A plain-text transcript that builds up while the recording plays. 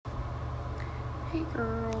Hey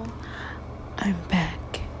girl, I'm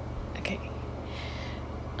back. Okay.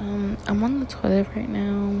 I'm on the toilet right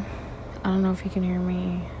now. I don't know if you can hear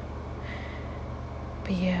me.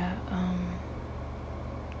 But yeah,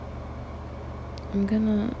 I'm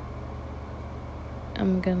gonna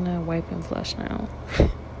wipe and flush now.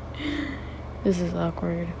 This is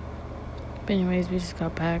awkward. But anyways, we just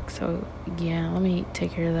got back, so yeah, let me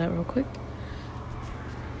take care of that real quick.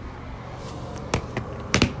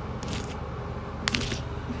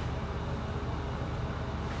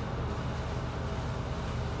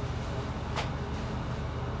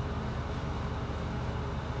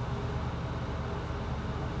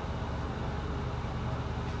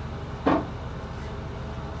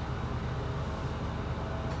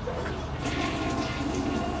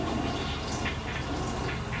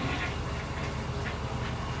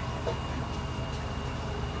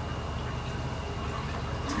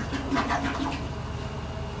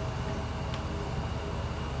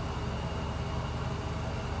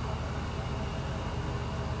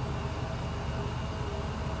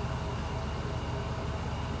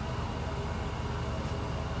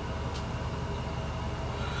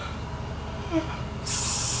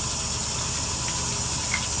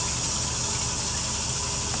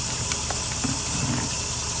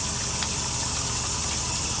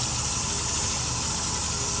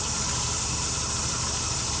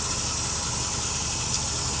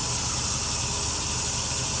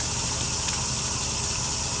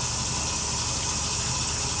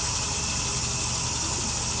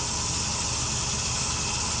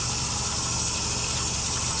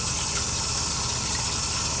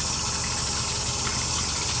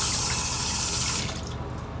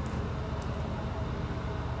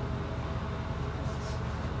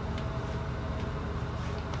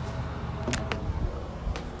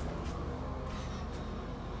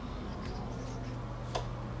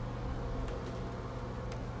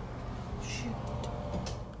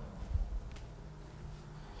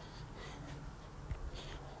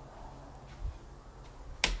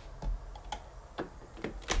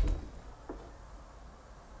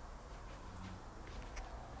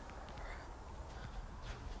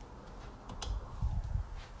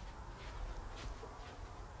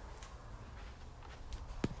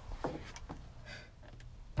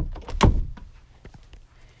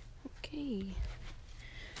 Okay.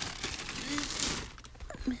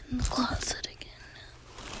 I'm in the closet again.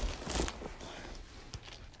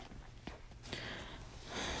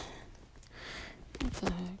 What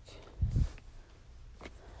the heck?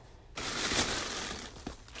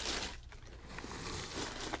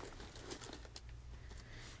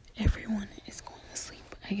 Everyone is going to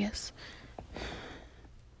sleep, I guess.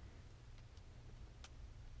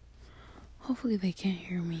 Hopefully they can't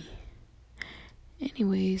hear me.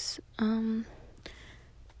 Anyways, I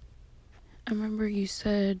remember you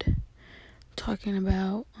said talking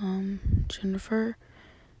about Jennifer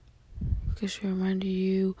because she reminded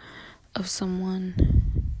you of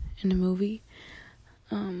someone in the movie.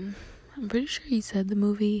 I'm pretty sure you said the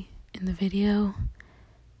movie in the video.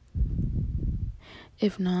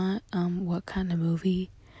 If not, what kind of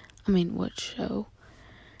movie? I mean, what show?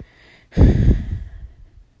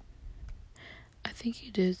 I think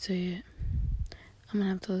you did say it. I'm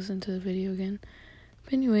gonna have to listen to the video again.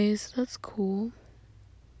 But anyways, that's cool.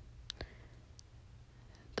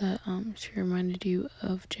 That, she reminded you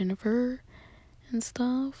of Jennifer and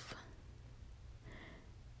stuff.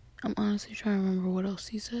 I'm honestly trying to remember what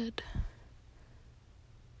else you said.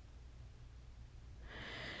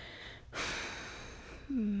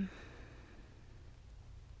 I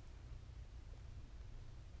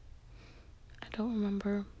don't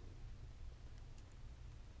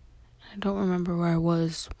remember where I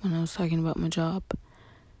was when I was talking about my job.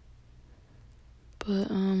 But,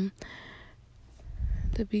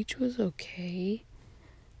 the beach was okay.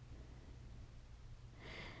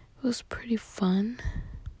 It was pretty fun.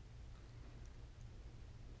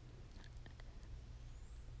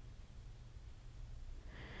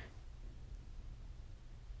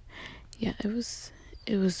 Yeah, it was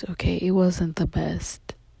okay. It wasn't the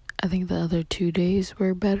best. I think the other 2 days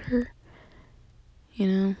were better,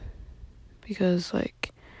 because,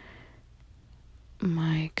 like,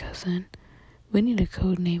 my cousin, we need a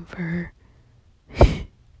code name for her.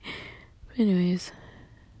 But anyways,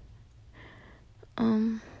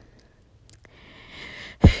 but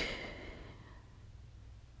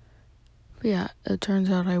yeah, it turns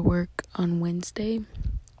out I work on Wednesday,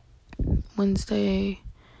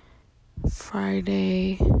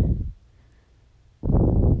 Friday,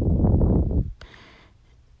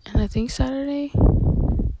 and I think Saturday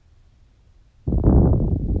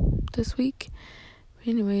this week. But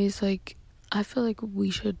anyways, like, I feel like we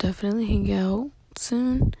should definitely hang out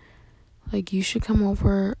soon. Like, you should come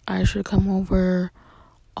over, I should come over,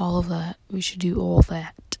 all of that. We should do all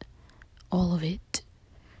that. All of it.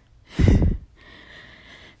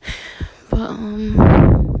 But,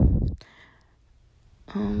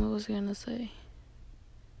 what was I gonna say?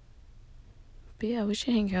 But yeah, we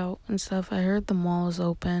should hang out and stuff. I heard the mall is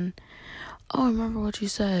open. Oh, I remember what you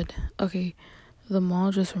said. Okay, the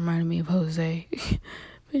mall just reminded me of Jose.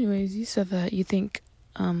 But anyways, you said that you think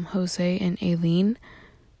Jose and Aileen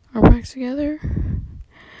are back together.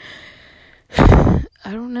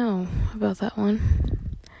 I don't know about that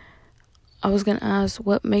one. I was gonna ask,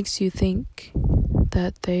 what makes you think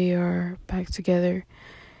that they are back together?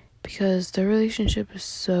 Because their relationship is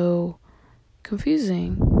so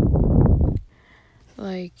confusing.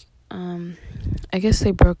 Like, I guess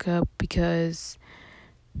they broke up because,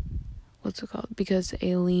 because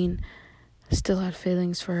Aileen still had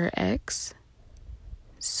feelings for her ex.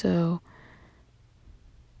 So,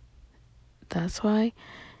 that's why.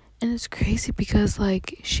 And it's crazy because,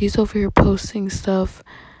 like, she's over here posting stuff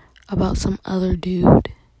about some other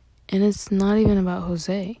dude. And it's not even about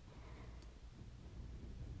Jose.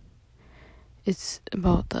 It's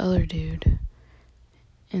about the other dude.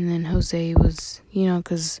 And then Jose was,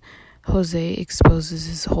 because Jose exposes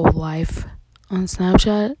his whole life on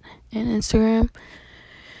Snapchat and Instagram.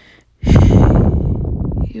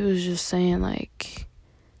 He was just saying, like,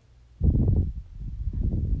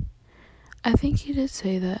 I think he did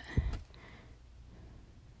say that,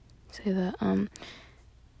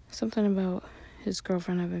 something about his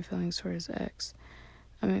girlfriend having feelings for his ex.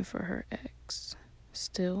 For her ex,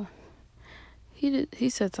 still. He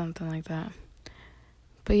said something like that.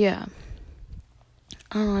 But yeah,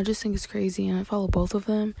 I don't know, I just think it's crazy, and I follow both of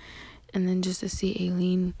them, and then just to see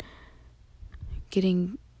Aileen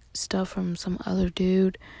getting stuff from some other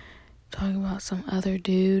dude, talking about some other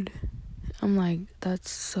dude, I'm like,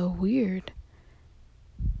 that's so weird.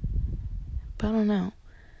 But I don't know.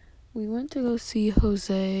 We went to go see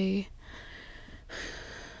Jose,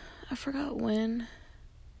 I forgot when,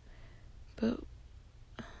 but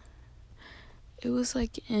it was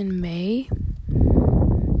like in May.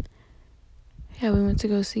 Yeah, we went to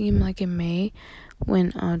go see him like in May when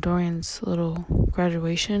Dorian's little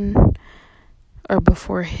graduation, or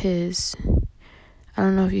before his. I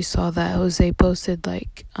don't know if you saw that. Jose posted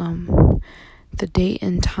like the date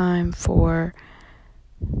and time for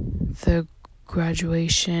the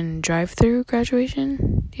drive-through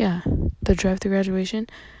graduation. Yeah, the drive-through graduation.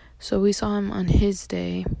 So we saw him on his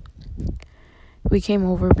day. We came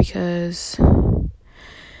over because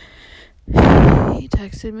he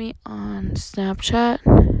texted me on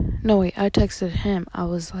Snapchat. No, wait, I texted him. I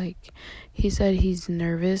was like, he said he's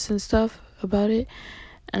nervous and stuff about it.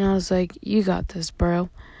 And I was like, you got this, bro.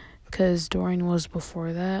 Because Dorian was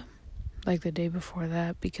before that. Like the day before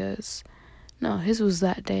that. Because, no, his was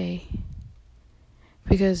that day.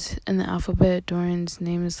 Because in the alphabet, Dorian's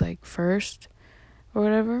name is like first or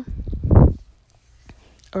whatever.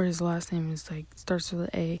 Or his last name is like, starts with an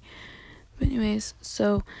A. But anyways,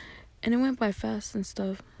 so, and it went by fast and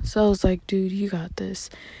stuff. So I was like, dude, you got this.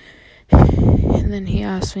 And then he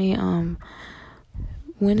asked me,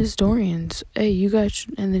 when is Dorian's? Hey, you guys,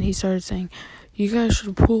 and then he started saying, you guys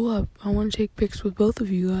should pull up. I want to take pics with both of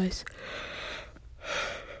you guys.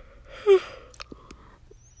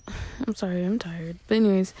 I'm sorry, I'm tired. But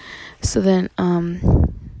anyways, so then,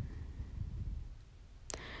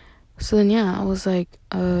 yeah, I was like,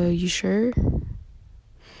 you sure? And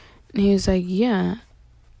he was like, yeah,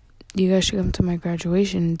 you guys should come to my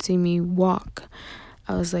graduation and see me walk.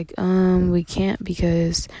 I was like, we can't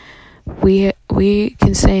because we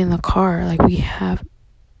can stay in the car. Like, we have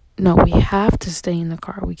to stay in the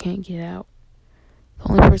car. We can't get out. The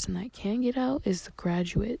only person that can get out is the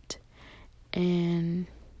graduate. And,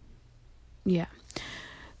 yeah.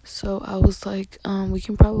 So I was like, we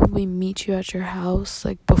can probably meet you at your house,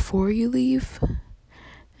 like, before you leave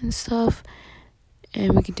and stuff.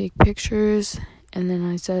 And we can take pictures. And then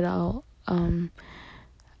I said I'll,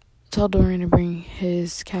 tell Dorian to bring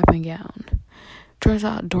his cap and gown. Turns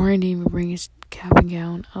out Dorian didn't even bring his cap and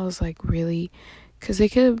gown. I was like, really? Because they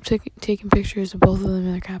could have taken pictures of both of them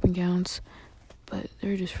in their cap and gowns. But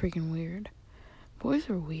they're just freaking weird. Boys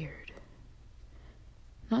are weird.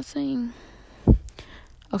 Not saying...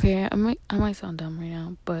 Okay, I might sound dumb right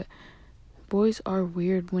now, but boys are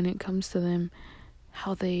weird when it comes to them.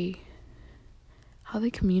 How they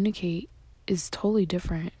communicate is totally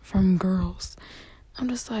different from girls. I'm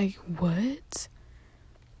just like, what?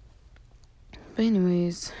 But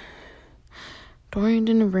anyways, Dorian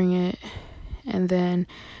didn't bring it, and then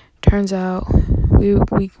turns out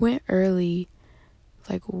we went early,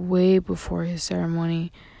 like way before his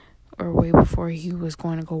ceremony, or way before he was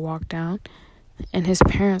going to go walk down, and his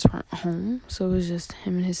parents weren't home, so it was just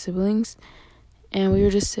him and his siblings, and we were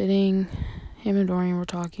just sitting. Him and Dorian were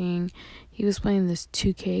talking. He was playing this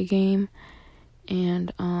 2K game,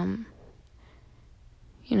 and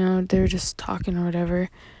they were just talking or whatever.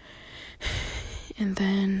 And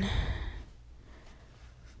then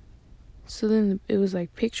it was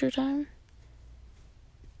like picture time.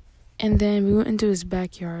 And then we went into his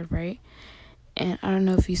backyard, right? And I don't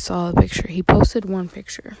know if you saw the picture. He posted one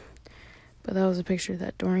picture, but that was a picture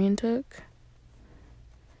that Dorian took.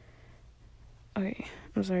 Okay,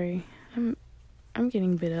 I'm sorry. I'm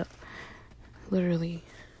getting bit up, literally,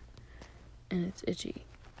 and it's itchy.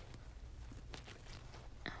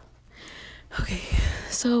 Okay,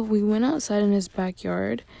 so we went outside in his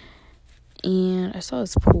backyard, and I saw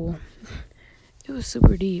his pool. It was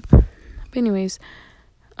super deep. But anyways,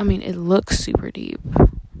 it looks super deep.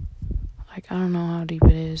 Like, I don't know how deep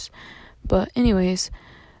it is. But anyways,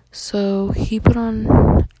 so Jose put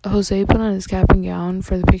on his cap and gown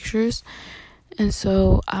for the pictures. And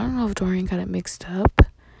so, I don't know if Dorian got it mixed up,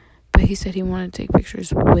 but he said he wanted to take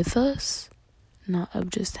pictures with us, not of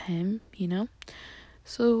just him,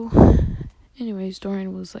 So, anyways,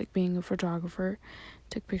 Dorian was like being a photographer,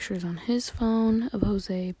 took pictures on his phone of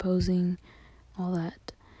Jose posing, all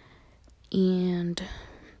that. And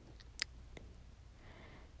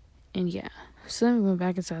yeah, so then we went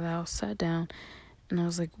back inside the house, sat down, and I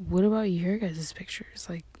was like, what about your guys' pictures?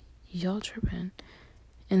 Like, y'all tripping.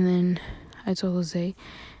 And then I told Jose,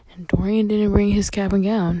 and Dorian didn't bring his cap and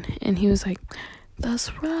gown, and he was like,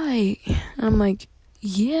 that's right. And I'm like,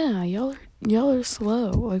 yeah, y'all are slow.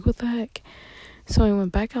 Like, what the heck? So I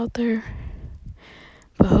went back out there,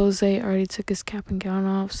 but Jose already took his cap and gown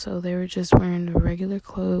off, so they were just wearing the regular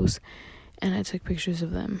clothes, and I took pictures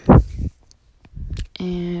of them.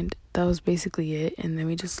 And that was basically it, and then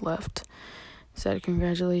we just left, said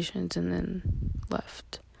congratulations, and then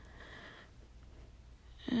left.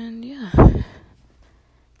 And yeah,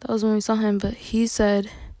 that was when we saw him. But he said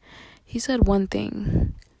one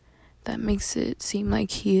thing that makes it seem like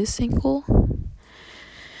he is single,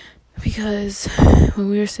 because when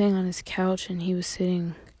we were sitting on his couch and he was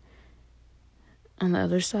sitting on the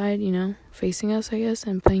other side, facing us, I guess,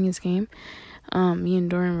 and playing his game, me and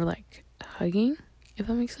Dorian were like hugging, if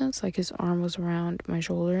that makes sense. Like, his arm was around my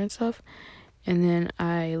shoulder and stuff, and then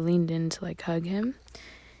I leaned in to like hug him,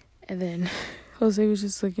 and then Jose was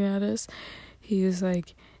just looking at us. He was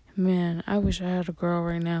like, man, I wish I had a girl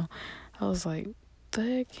right now. I was like,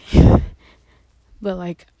 the heck? But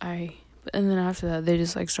and then after that, they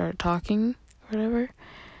just like started talking or whatever.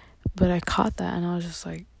 But I caught that, and I was just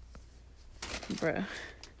like, bruh.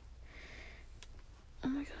 Oh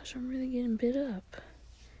my gosh, I'm really getting bit up.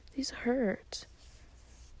 These hurt.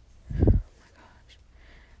 Oh my gosh.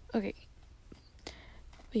 Okay.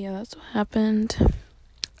 But yeah, that's what happened.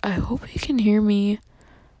 I hope you can hear me.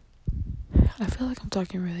 I feel like I'm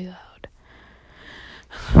talking really loud.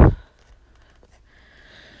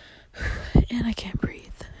 And I can't breathe.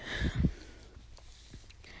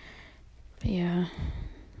 But yeah,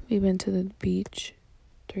 we've been to the beach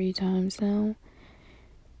 3 times now.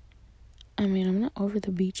 I'm not over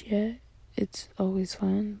the beach yet. It's always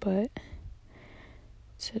fun, but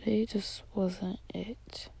today just wasn't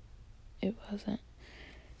it. It wasn't.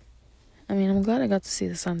 I'm glad I got to see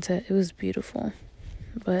the sunset. It was beautiful.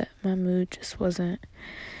 But my mood just wasn't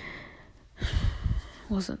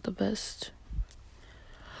the best.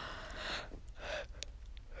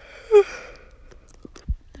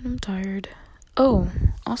 And I'm tired. Oh,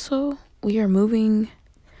 also, we are moving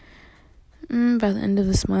by the end of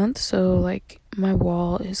this month, so like my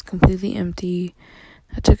wall is completely empty.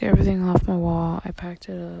 I took everything off my wall. I packed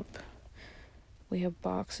it up. We have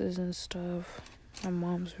boxes and stuff. My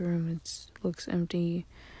mom's room looks empty.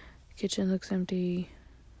 The kitchen looks empty.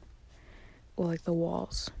 Well, like the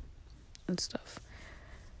walls and stuff.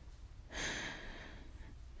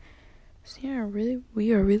 So yeah,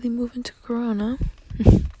 we are really moving to Corona.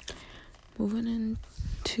 Moving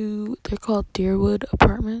into, they're called Deerwood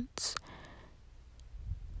Apartments.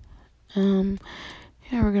 Yeah,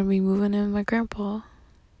 we're gonna be moving in with my grandpa.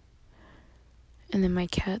 And then my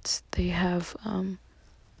cats,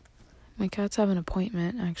 my cats have an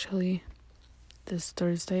appointment, actually, this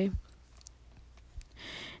Thursday.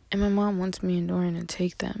 And my mom wants me and Dorian to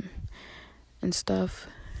take them and stuff.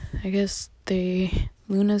 I guess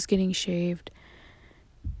Luna's getting shaved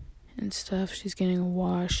and stuff. She's getting a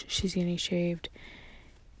wash. She's getting shaved.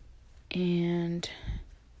 And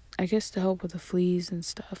I guess to help with the fleas and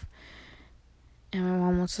stuff. And my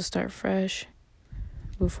mom wants to start fresh.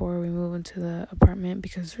 before we move into the apartment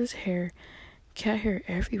because there's cat hair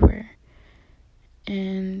everywhere.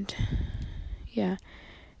 And yeah,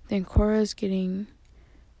 then Cora's getting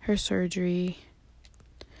her surgery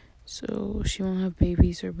so she won't have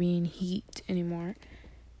babies or be in heat anymore,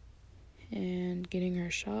 and getting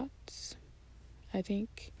her shots, I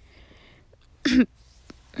think.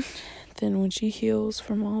 Then when she heals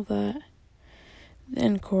from all that,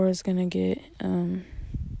 then Cora's gonna get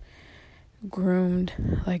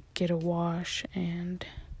groomed, like get a wash and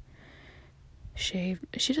shaved.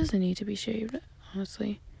 She doesn't need to be shaved,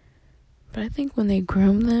 honestly, but I think when they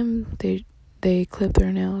groom them, they clip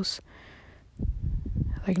their nails,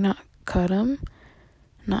 like not cut them,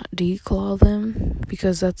 not declaw them,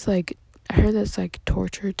 because that's like, I heard that's like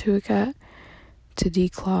torture to a cat. To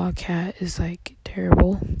declaw a cat is like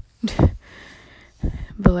terrible.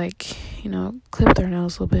 But like, clip their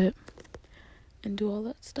nails a little bit and do all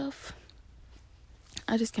that stuff.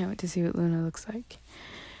 I just can't wait to see what Luna looks like.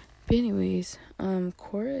 But anyways,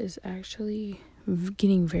 Cora is actually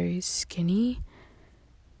getting very skinny.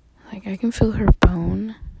 Like, I can feel her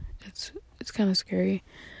bone. It's kind of scary.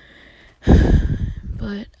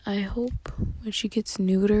 But I hope when she gets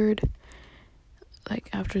neutered, like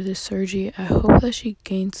after this surgery, I hope that she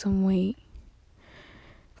gains some weight.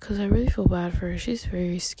 Because I really feel bad for her. She's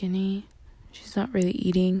very skinny. She's not really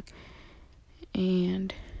eating.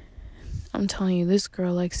 And I'm telling you, this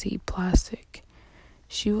girl likes to eat plastic.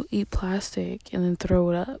 She will eat plastic and then throw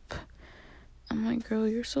it up. I'm like, girl,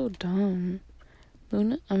 you're so dumb.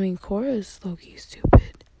 Cora is low-key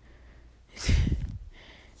stupid.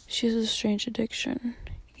 She has a strange addiction,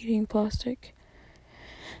 eating plastic.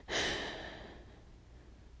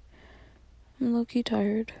 I'm low-key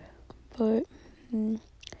tired, but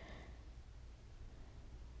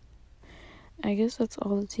I guess that's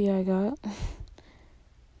all the tea I got.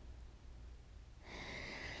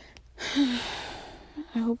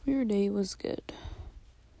 I hope your day was good.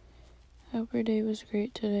 I hope your day was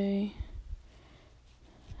great today.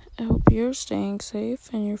 I hope you're staying safe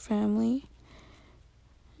and your family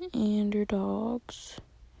and your dogs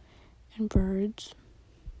and birds.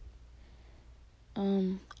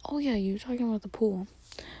 Oh yeah, you were talking about the pool.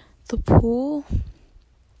 The pool,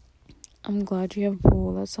 I'm glad you have a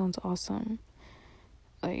pool. That sounds awesome.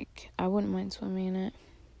 Like, I wouldn't mind swimming in it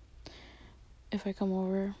if I come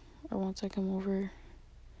over, or once I come over.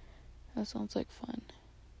 That sounds like fun.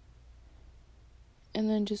 And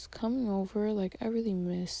then just coming over, like, I really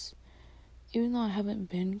miss, even though I haven't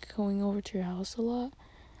been going over to your house a lot,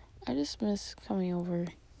 I just miss coming over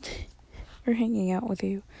or hanging out with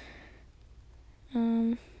you.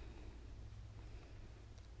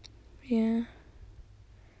 Yeah.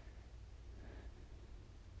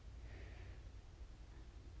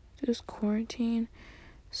 This quarantine,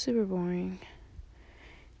 super boring.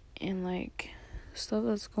 And like, stuff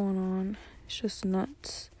that's going on, it's just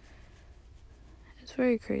nuts. It's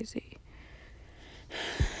very crazy.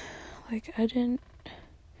 Like,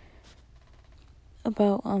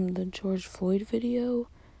 about the George Floyd video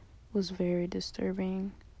was very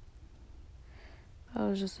disturbing. That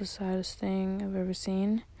was just the saddest thing I've ever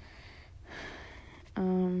seen.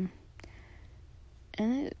 And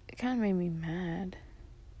it kind of made me mad.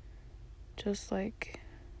 Just like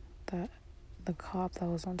the cop that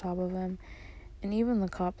was on top of him, and even the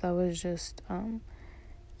cop that was just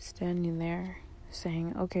standing there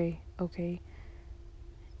saying okay,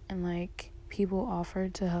 and like people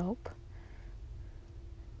offered to help,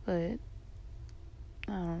 but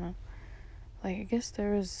I don't know. Like, I guess I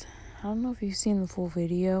don't know if you've seen the full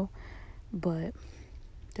video, but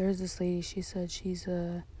there's this lady, she said she's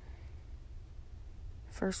a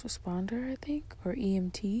first responder, I think, or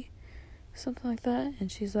EMT, something like that,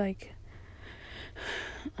 and she's like,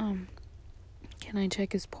 can I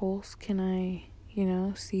check his pulse? Can I,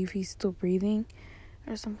 see if he's still breathing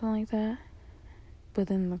or something like that? But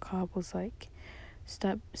then the cop was like,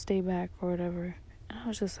 stay back or whatever. And I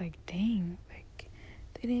was just like, dang, like,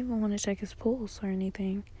 they didn't even want to check his pulse or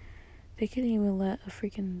anything. They couldn't even let a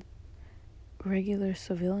freaking regular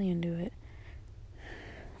civilian do it.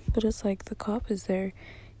 But it's like, the cop is there.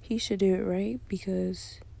 He should do it, right?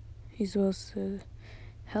 Because he's supposed to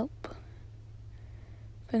help.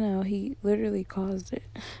 But no, he literally caused it.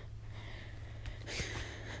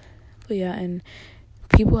 But yeah, and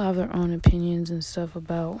people have their own opinions and stuff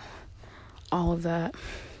about all of that.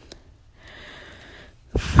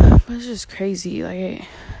 But it's just crazy. Like,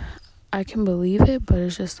 I can believe it, but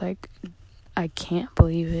it's just like, I can't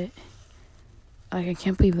believe it. Like, I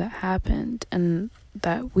can't believe that happened, and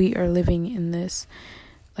that we are living in this,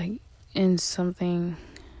 like, in something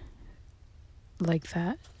like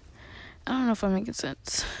that. I don't know if I'm making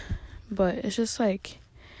sense, but it's just like,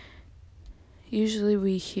 usually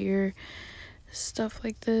we hear stuff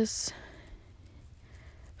like this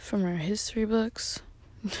from our history books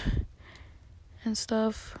and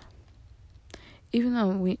stuff. Even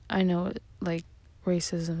though I know, like,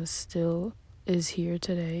 racism still is here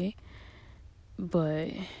today, but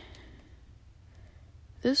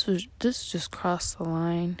this just crossed the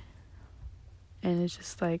line, and it's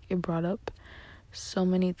just like, it brought up so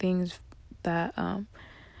many things that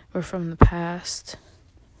were from the past.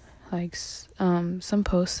 Like, some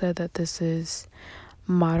post said that this is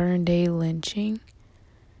modern day lynching.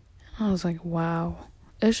 I was like, wow,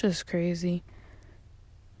 it's just crazy.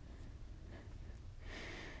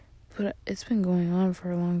 But it's been going on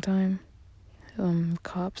for a long time.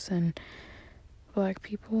 Cops and black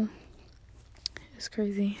people. It's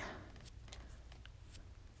crazy.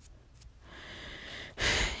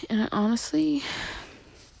 And honestly,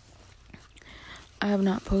 I have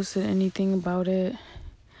not posted anything about it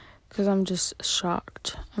because I'm just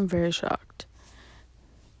shocked. I'm very shocked.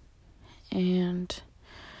 And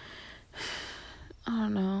I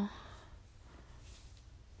don't know.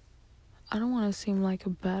 I don't want to seem like a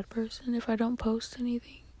bad person if I don't post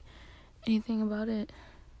anything about it.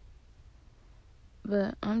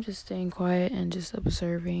 But I'm just staying quiet and just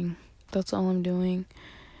observing. That's all I'm doing.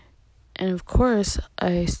 And of course,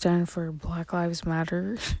 I stand for Black Lives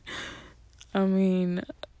Matter. I mean,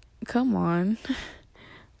 come on.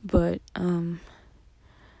 But,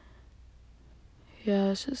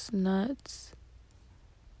 yeah, it's just nuts.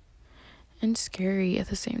 And scary at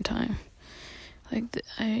the same time. Like,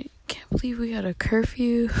 I can't believe we had a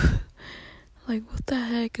curfew. Like, what the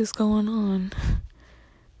heck is going on?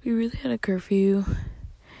 We really had a curfew.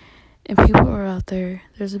 And people are out there.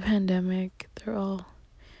 There's a pandemic. They're all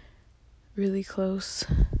really close.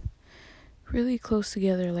 Really close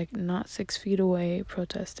together. Like, not 6 feet away,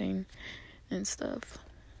 protesting and stuff.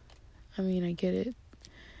 I mean, I get it.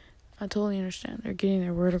 I totally understand. They're getting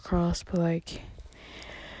their word across. But, like,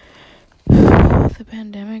 the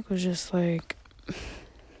pandemic was just like,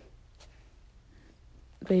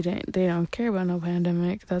 they don't care about no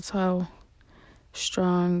pandemic. That's how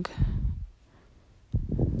strong,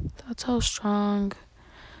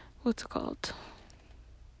 what's it called?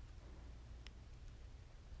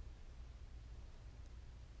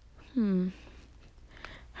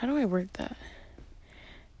 How do I word that?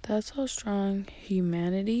 That's how strong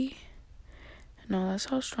humanity, no, that's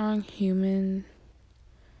how strong human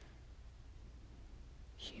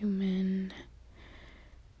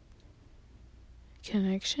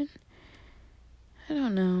connection? I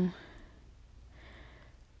don't know.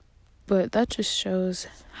 But that just shows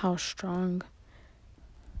how strong,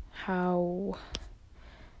 I don't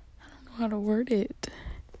know how to word it.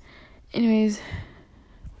 Anyways,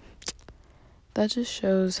 that just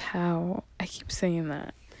shows how, I keep saying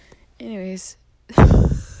that. Anyways,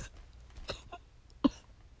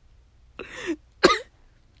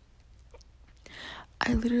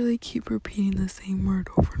 I literally keep repeating the same word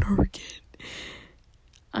over and over again.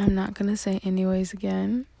 I'm not gonna say anyways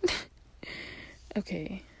again.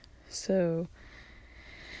 Okay, so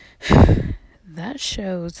that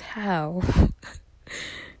shows how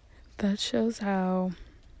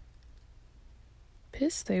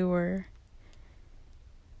pissed they were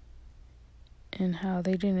and how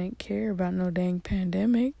they didn't care about no dang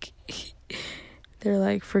pandemic. They're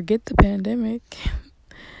like, forget the pandemic.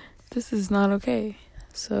 This is not okay.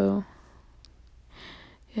 So,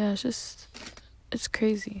 yeah, it's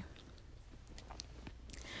crazy.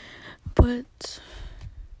 But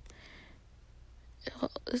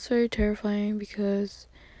it's very terrifying because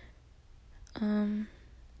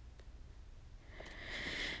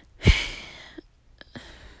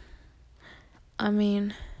I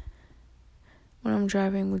mean, when I'm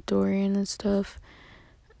driving with Dorian and stuff,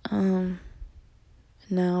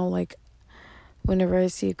 now, like, whenever I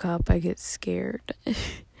see a cop, I get scared.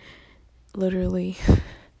 Literally.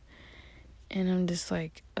 And I'm just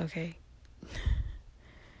like, okay.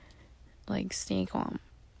 Like, stay calm.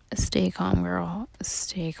 Stay calm, girl.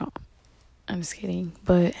 Stay calm. I'm just kidding.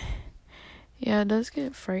 But, yeah, it does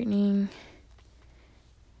get frightening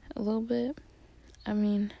a little bit. I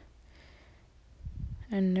mean,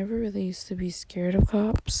 I never really used to be scared of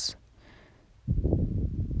cops.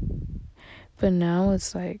 But now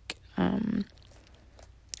it's like,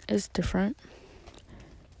 it's different.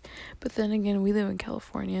 But then again, we live in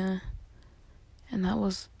California. And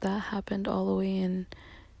that happened all the way in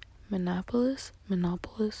Minneapolis? I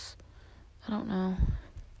don't know.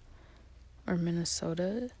 Or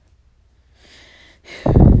Minnesota.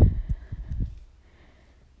 But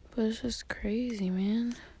it's just crazy,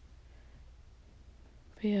 man.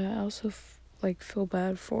 But yeah, I also feel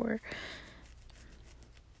bad for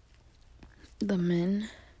the men,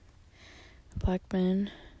 black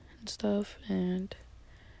men and stuff, and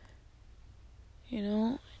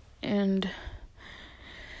and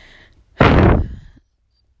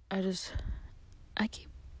I keep,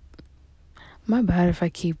 my bad if I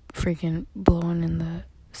keep freaking blowing in the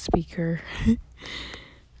speaker.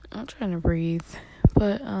 I'm trying to breathe,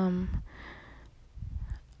 but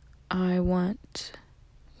I want,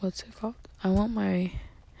 I want my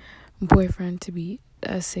boyfriend to be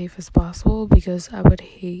as safe as possible, because I would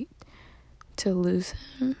hate to lose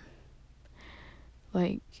him.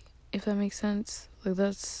 Like, if that makes sense. Like,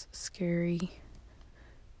 that's scary.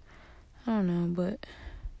 I don't know, but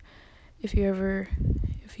if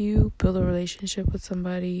you build a relationship with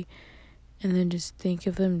somebody and then just think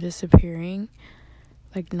of them disappearing,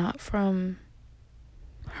 like, not from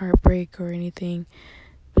heartbreak or anything,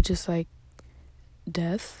 but just like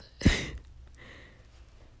death.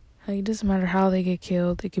 Like, it doesn't matter how they get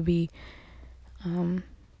killed. It could be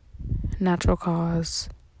natural cause,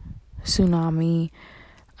 tsunami,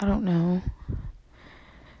 I don't know,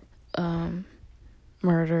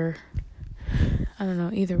 murder, I don't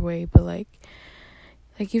know, either way. But like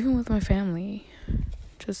even with my family,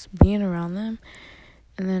 just being around them,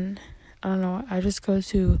 and then I don't know, I just go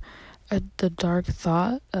to the dark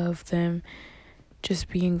thought of them just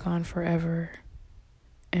being gone forever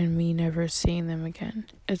and me never seeing them again.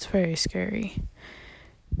 It's very scary.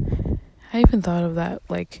 I even thought of that,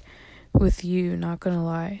 like, with you, not gonna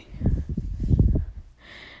lie.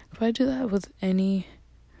 If I do that with any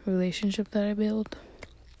relationship that I build,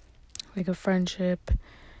 like a friendship,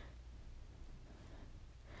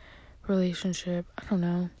 relationship, I don't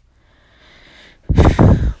know.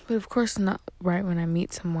 But of course not right when I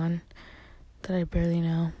meet someone that I barely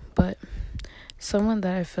know, but someone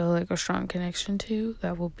that I feel like a strong connection to,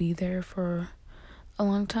 that will be there for a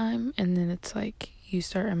long time, and then it's like you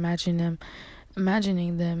start imagining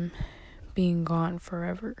them being gone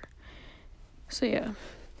forever. So yeah.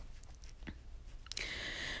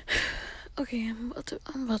 Okay, I'm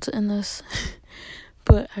about to end this.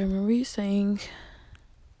 But I remember you saying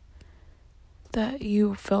that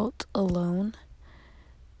you felt alone.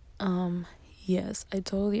 Yes, I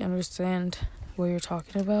totally understand what you're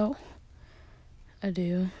talking about. I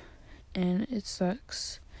do. And it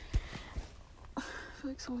sucks. I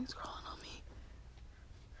feel like someone's crawling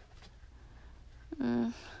on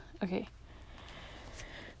me. Okay.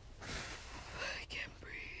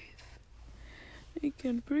 I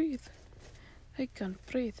can't breathe.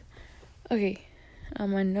 Okay. I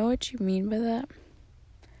know what you mean by that.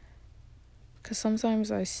 Because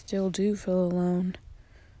sometimes I still do feel alone.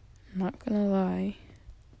 I'm not gonna lie.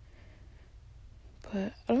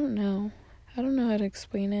 But I don't know how to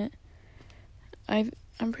explain it. I'm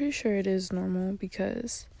pretty sure it is normal,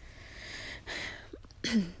 because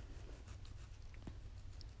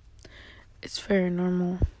it's very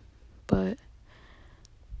normal, but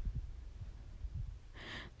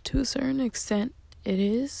to a certain extent it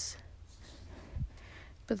is,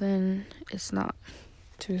 but then it's not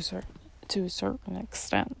to a certain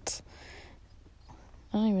extent.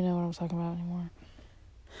 I don't even know what I'm talking about anymore.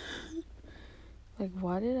 Like,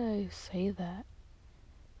 why did I say that?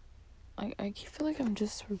 I feel like I'm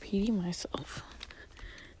just repeating myself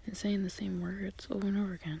and saying the same words over and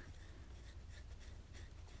over again.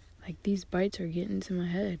 Like, these bites are getting to my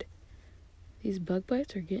head. These bug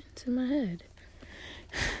bites are getting to my head.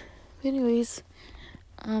 Anyways,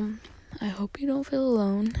 I hope you don't feel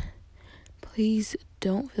alone. Please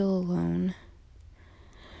don't feel alone.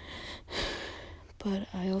 But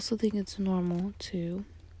I also think it's normal too,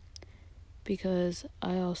 because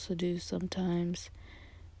I also do sometimes,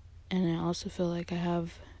 and I also feel like I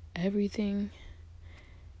have everything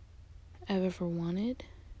I've ever wanted,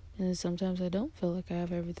 and then sometimes I don't feel like I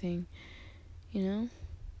have everything,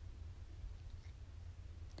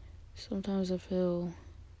 Sometimes I feel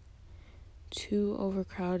too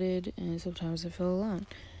overcrowded, and sometimes I feel alone.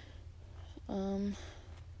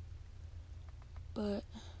 But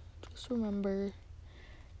just remember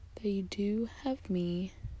that you do have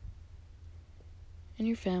me and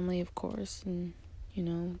your family, of course, and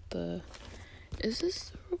is this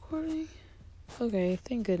still recording? Okay,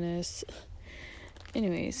 thank goodness.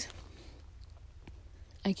 Anyways,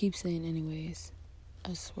 I keep saying anyways,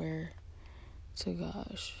 I swear to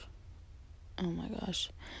gosh. Oh my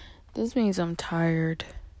gosh, this means I'm tired,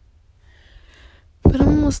 but I'm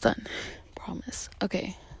almost done, promise.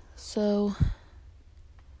 Okay, so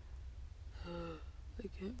I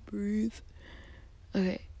can't breathe.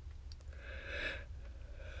 Okay.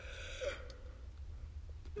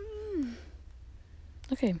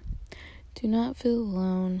 Okay. Do not feel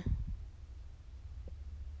alone.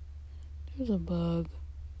 There's a bug.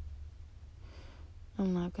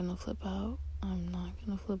 I'm not gonna flip out.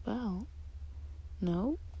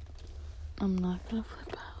 No, I'm not gonna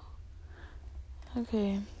flip out.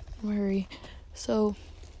 Okay, hurry. So,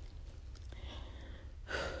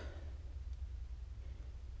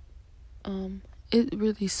 it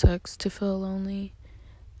really sucks to feel lonely.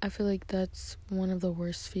 I feel like that's one of the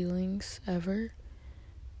worst feelings ever,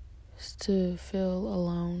 is to feel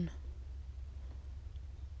alone.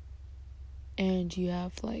 And you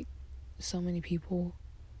have, like, so many people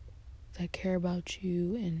that care about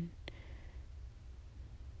you and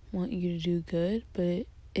want you to do good, but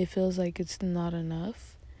it feels like it's not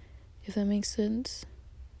enough, if that makes sense.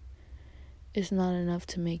 It's not enough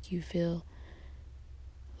to make you feel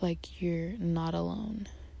like you're not alone,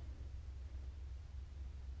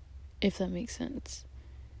 if that makes sense.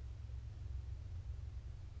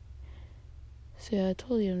 So yeah, I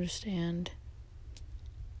totally understand.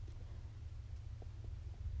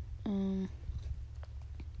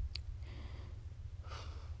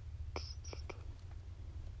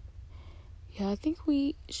 Yeah, I think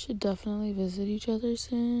we should definitely visit each other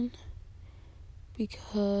soon,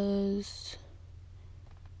 because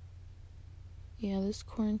this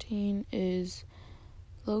quarantine is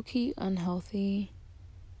low-key unhealthy.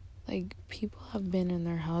 Like, people have been in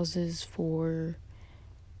their houses for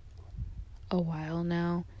a while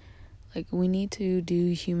now. Like, we need to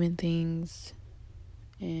do human things,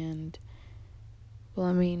 and, well,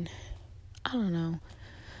 I mean, I don't know,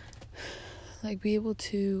 like, be able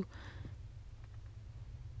to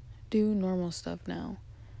do normal stuff now.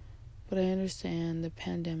 But I understand the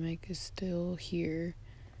pandemic is still here,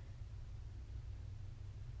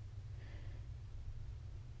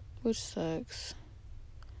 which sucks.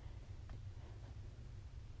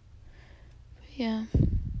 But yeah,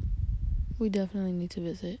 we definitely need to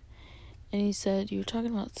visit. And he said, you were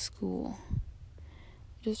talking about school.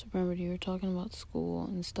 I just remembered you were talking about school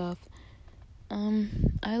and stuff.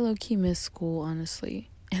 I low-key miss school, honestly.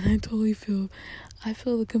 And I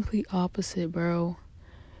feel the complete opposite, bro.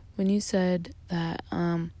 When you said that,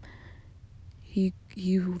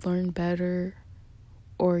 you learn better,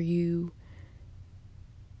 or you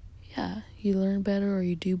learn better or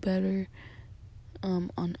you do better,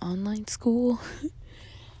 on online school.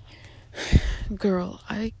 Girl,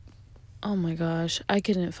 oh my gosh, I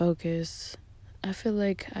couldn't focus. I feel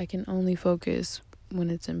like I can only focus when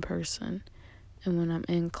it's in person and when I'm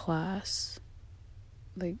in class.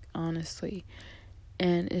 Like, honestly.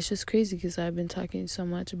 And it's just crazy because I've been talking so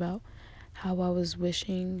much about how I was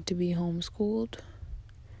wishing to be homeschooled.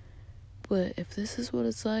 But if this is what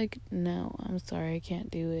it's like, no, I'm sorry, I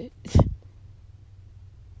can't do it.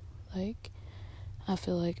 Like, I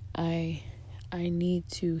feel like I need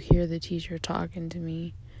to hear the teacher talking to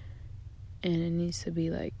me, and it needs to be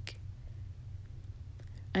like,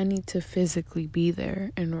 I need to physically be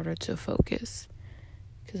there in order to focus.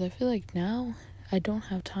 Because I feel like now I don't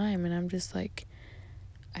have time, and I'm just like,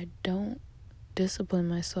 I don't discipline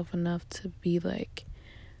myself enough to be like,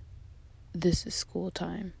 this is school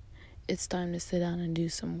time. It's time to sit down and do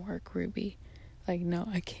some work, Ruby. Like, no,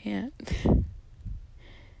 I can't.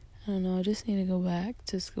 I don't know, I just need to go back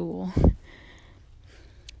to school.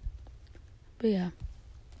 But yeah,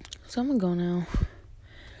 so I'm gonna go now.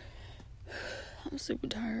 I'm super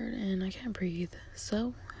tired and I can't breathe.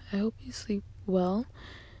 So, I hope you sleep well.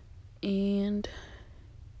 And,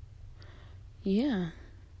 yeah.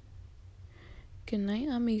 Good night,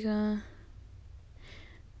 amiga.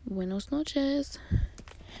 Buenos noches.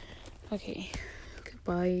 Okay,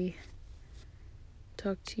 goodbye.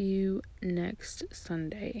 Talk to you next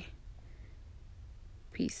Sunday.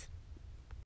 Peace.